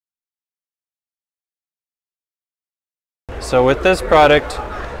So with this product,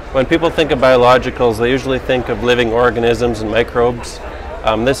 when people think of biologicals, they usually think of living organisms and microbes.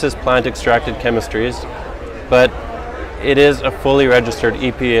 This is plant extracted chemistries, but it is a fully registered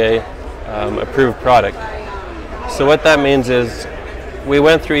EPA approved product. So what that means is we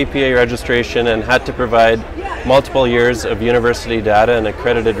went through EPA registration and had to provide multiple years of university data and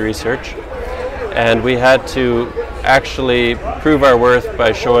accredited research, and we had to actually prove our worth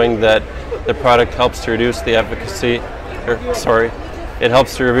by showing that the product helps to reduce the it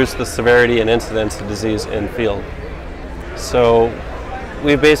helps to reduce the severity and incidence of disease in field. So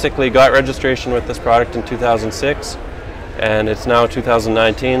we basically got registration with this product in 2006, and it's now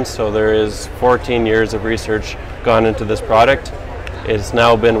 2019, so there is 14 years of research gone into this product. It's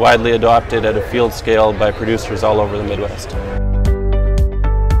now been widely adopted at a field scale by producers all over the Midwest.